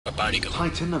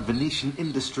Titan of Venetian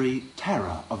industry,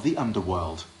 terror of the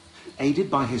underworld. Aided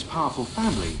by his powerful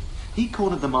family, he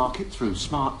cornered the market through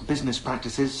smart business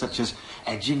practices such as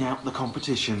edging out the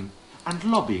competition and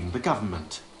lobbying the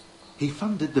government. He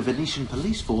funded the Venetian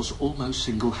police force almost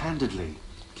single-handedly,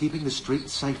 keeping the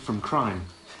streets safe from crime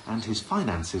and his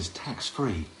finances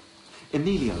tax-free.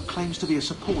 Emilio claims to be a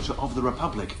supporter of the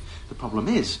Republic. The problem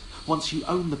is, once you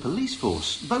own the police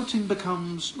force, voting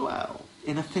becomes, well,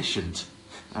 inefficient.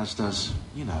 As does,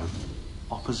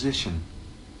 opposition.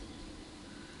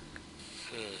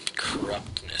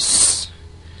 Corruptness.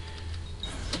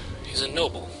 He's a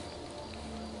noble.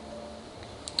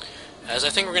 As I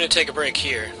think we're going to take a break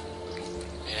here.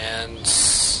 And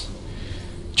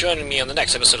joining me on the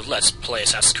next episode of Let's Play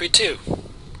Assassin's Creed 2.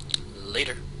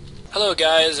 Later. Hello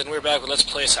guys, and we're back with Let's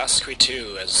Play Assassin's Creed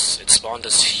 2 as it spawned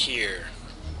us here.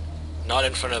 Not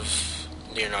in front of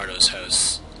Leonardo's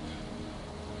house.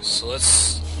 So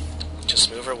let's just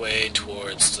move our way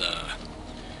towards the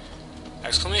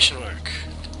exclamation mark.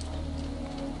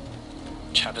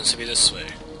 Which happens to be this way.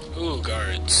 Ooh,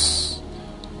 guards.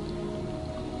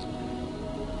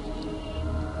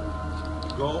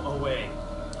 Go away.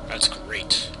 That's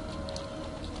great.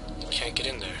 Can't get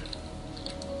in there.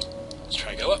 Let's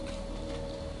try to go up.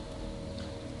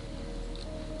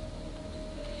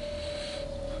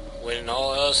 When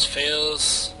all else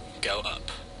fails, go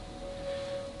up.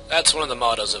 That's one of the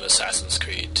mottos of Assassin's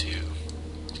Creed 2.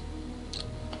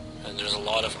 And there's a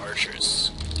lot of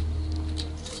archers.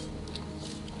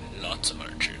 Lots of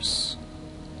archers.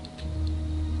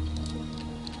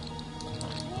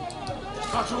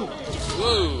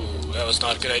 Whoa, that was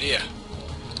not a good idea.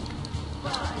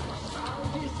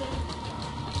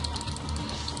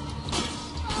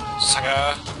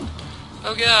 Sucker!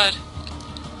 Oh god!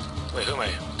 Wait, who am I?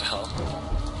 What the hell?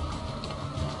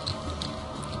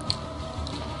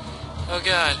 Oh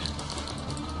god.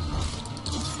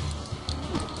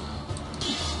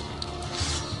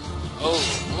 Oh,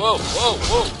 whoa, whoa,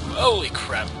 whoa! Holy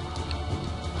crap.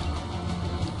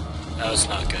 That was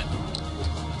not good.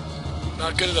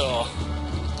 Not good at all.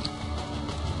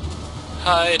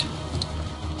 Hide.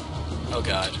 Oh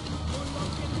god.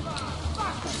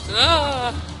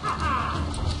 Ah!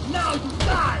 Now you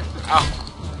die! Ow.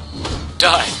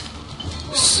 Die!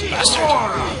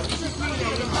 Bastard!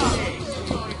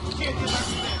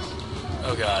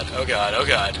 Oh god, oh god, oh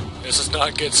god. This is not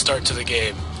a good start to the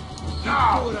game.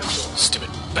 Stupid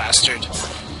bastard.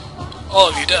 All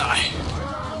of you die!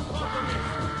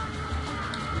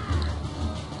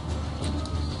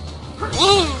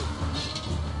 Woo!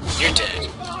 You're dead.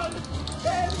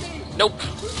 Nope.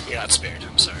 You're not spared,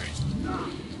 I'm sorry.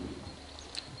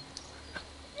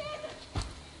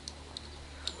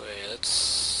 Wait,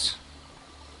 let's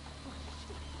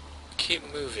keep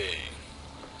moving.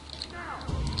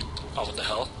 Oh, what the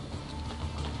hell?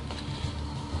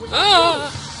 Ah!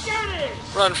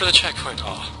 Run for the checkpoint.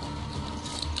 Oh.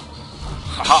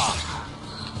 Haha!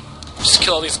 Just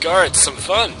kill all these guards, some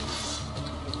fun!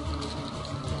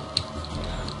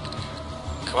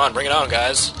 Come on, bring it on,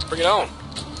 guys. Bring it on.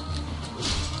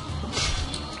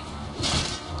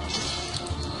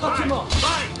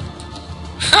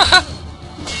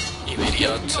 You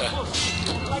idiot.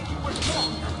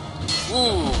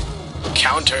 Ooh,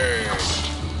 countered.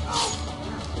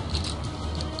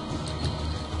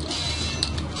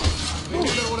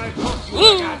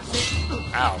 Woo!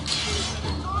 Ow.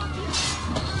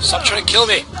 Stop trying to kill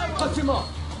me.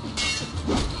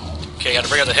 Okay, gotta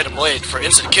bring out the hidden blade for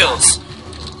instant kills.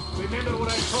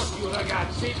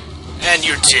 And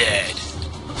you're dead.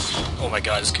 Oh my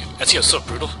god, this guy's so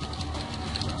brutal.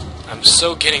 I'm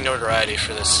so getting notoriety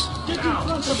for this.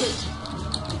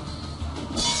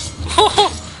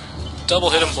 Double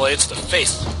hidden blades to the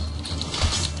face.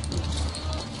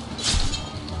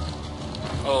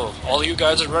 Oh, all you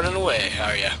guys are running away,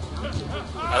 are ya?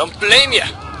 I don't blame ya!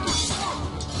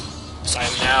 So I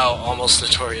am now almost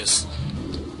notorious.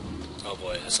 Oh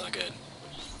boy, that's not good.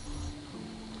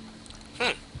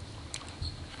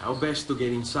 How best to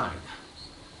get inside?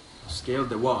 Scale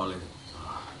the wall and...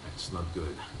 Oh, that's not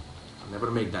good. I'll never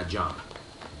make that jump.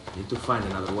 Need to find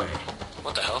another way.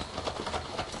 What the hell?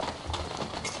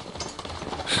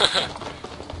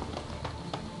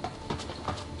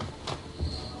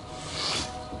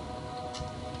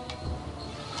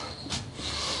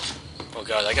 Oh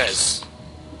god, that guy's...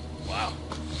 Wow.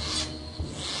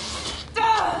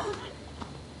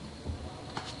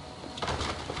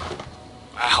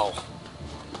 Ow.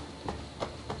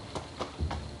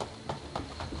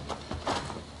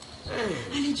 Hey,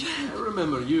 I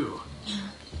remember you.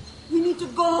 We need to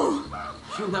go.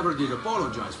 You never did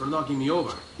apologize for knocking me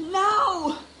over.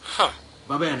 Now. Huh.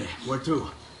 Va bene, where to?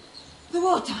 The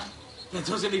water. That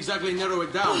doesn't exactly narrow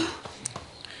it down.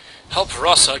 Help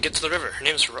Rossa get to the river. Her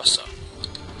name's Rossa.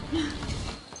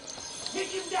 Take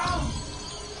him down!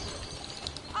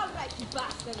 All right, you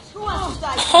bastards. Who wants to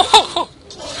die?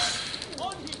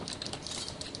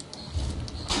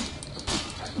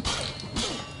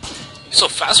 He's so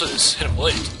fast with his hidden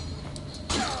blade.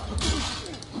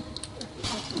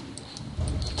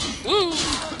 Woo!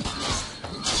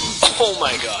 Oh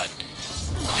my god.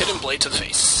 Hidden blade to the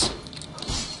face.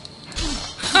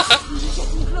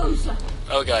 Getting closer.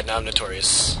 Oh god, now I'm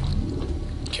notorious.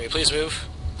 Can we please move?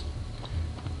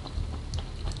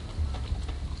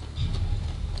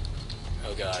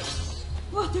 Oh god.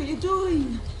 What are you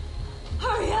doing?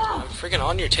 Hurry I'm up! freaking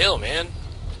on your tail, man.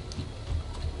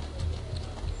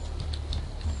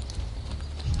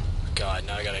 God,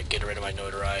 now I gotta get rid of my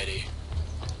notoriety.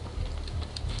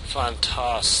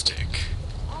 Fantastic.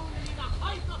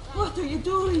 What are you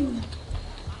doing?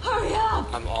 Hurry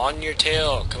up! I'm on your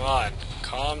tail. Come on.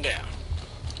 Calm down.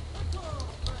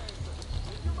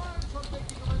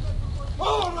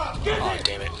 Oh,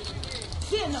 damn it.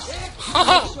 Fear not.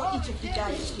 I'll show each of you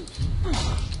guys too.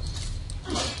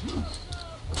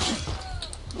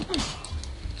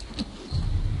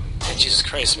 Man, Jesus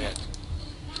Christ, man.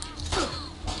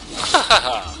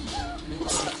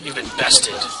 You've been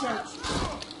bested.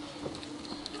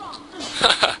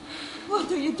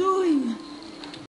 What are you doing?